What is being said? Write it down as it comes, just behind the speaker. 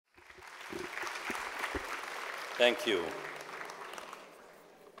Thank you.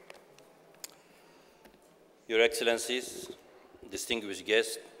 Your Excellencies, distinguished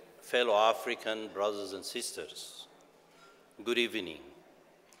guests, fellow African brothers and sisters, good evening,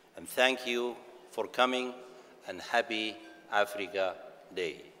 and thank you for coming, and happy Africa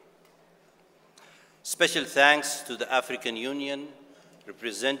Day. Special thanks to the African Union,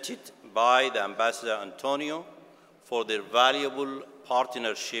 represented by the Ambassador Antonio, for their valuable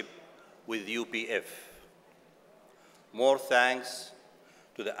partnership with UPF. More thanks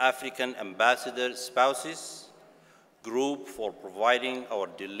to the African Ambassador spouses group for providing our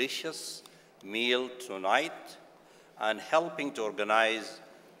delicious meal tonight and helping to organize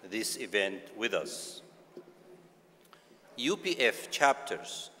this event with us. UPF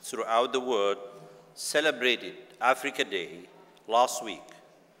chapters throughout the world celebrated Africa Day last week,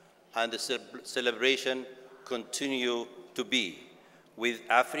 and the celebration continue to be with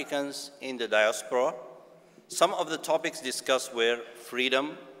Africans in the diaspora. Some of the topics discussed were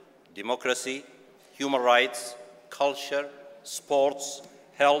freedom, democracy, human rights, culture, sports,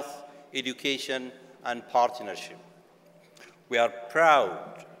 health, education, and partnership. We are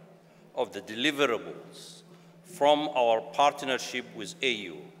proud of the deliverables from our partnership with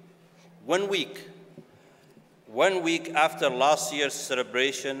AU. One week after last year's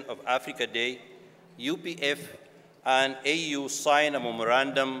celebration of Africa Day, UPF and AU signed a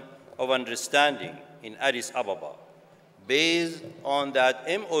memorandum of understanding in Addis Ababa. Based on that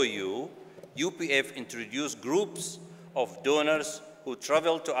MOU, UPF introduced groups of donors who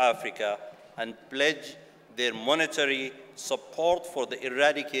travel to Africa and pledge their monetary support for the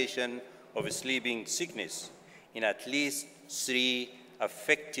eradication of sleeping sickness in at least 3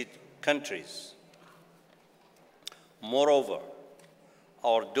 affected countries. Moreover,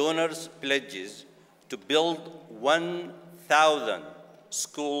 our donors pledges to build 1,000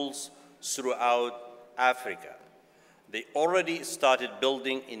 schools throughout Africa. They already started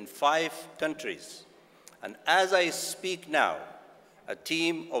building in 5 countries. And as I speak now, a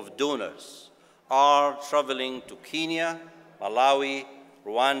team of donors are traveling to Kenya, Malawi,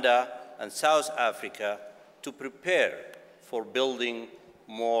 Rwanda, and South Africa to prepare for building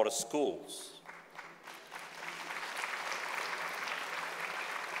more schools.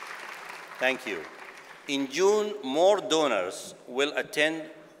 Thank you. In June, more donors will attend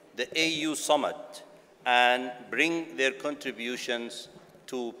the AU Summit and bring their contributions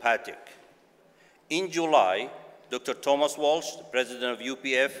to PATIC. In July, Dr. Thomas Walsh, the president of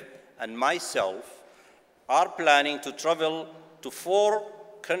UPF, and myself are planning to travel to 4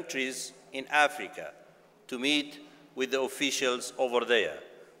 countries in Africa to meet with the officials over there.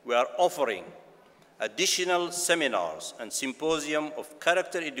 We are offering additional seminars and symposium of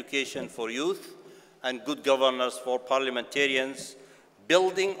character education for youth and good governance for parliamentarians,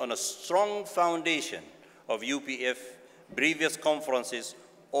 building on a strong foundation of UPF previous conferences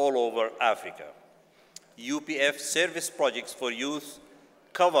all over Africa. UPF service projects for youth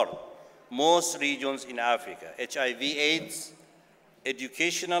cover most regions in Africa. HIV/AIDS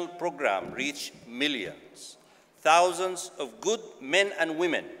educational program reach millions. Thousands of good men and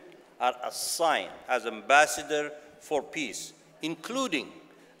women are assigned as ambassador for peace, including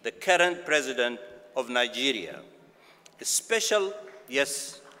the current president of Nigeria. Special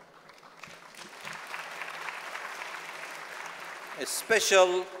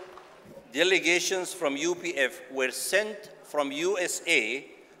delegations from UPF were sent from USA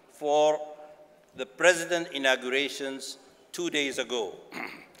for the president inaugurations 2 days ago.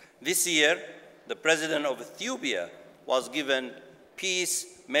 This year, the president of Ethiopia was given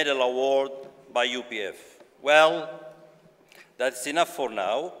Peace Medal Award by UPF. Well, that's enough for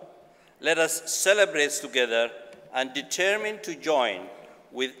now. Let us celebrate together and determine to join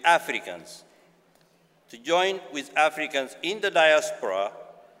with Africans in the diaspora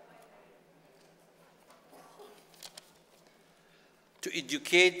to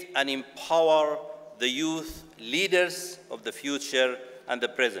educate and empower the youth leaders of the future and the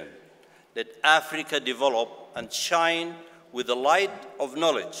present. Let Africa develop and shine with the light of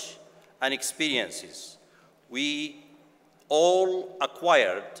knowledge and experiences we all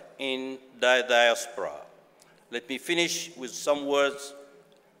acquired in the diaspora. Let me finish with some words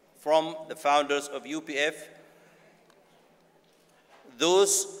from the founders of UPF.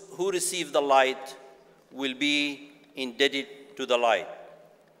 Those who receive the light will be indebted to the light.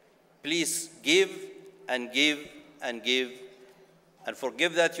 Please give and give and give, and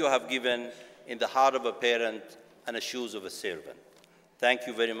forgive that you have given in the heart of a parent and the shoes of a servant. Thank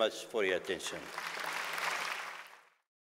you very much for your attention.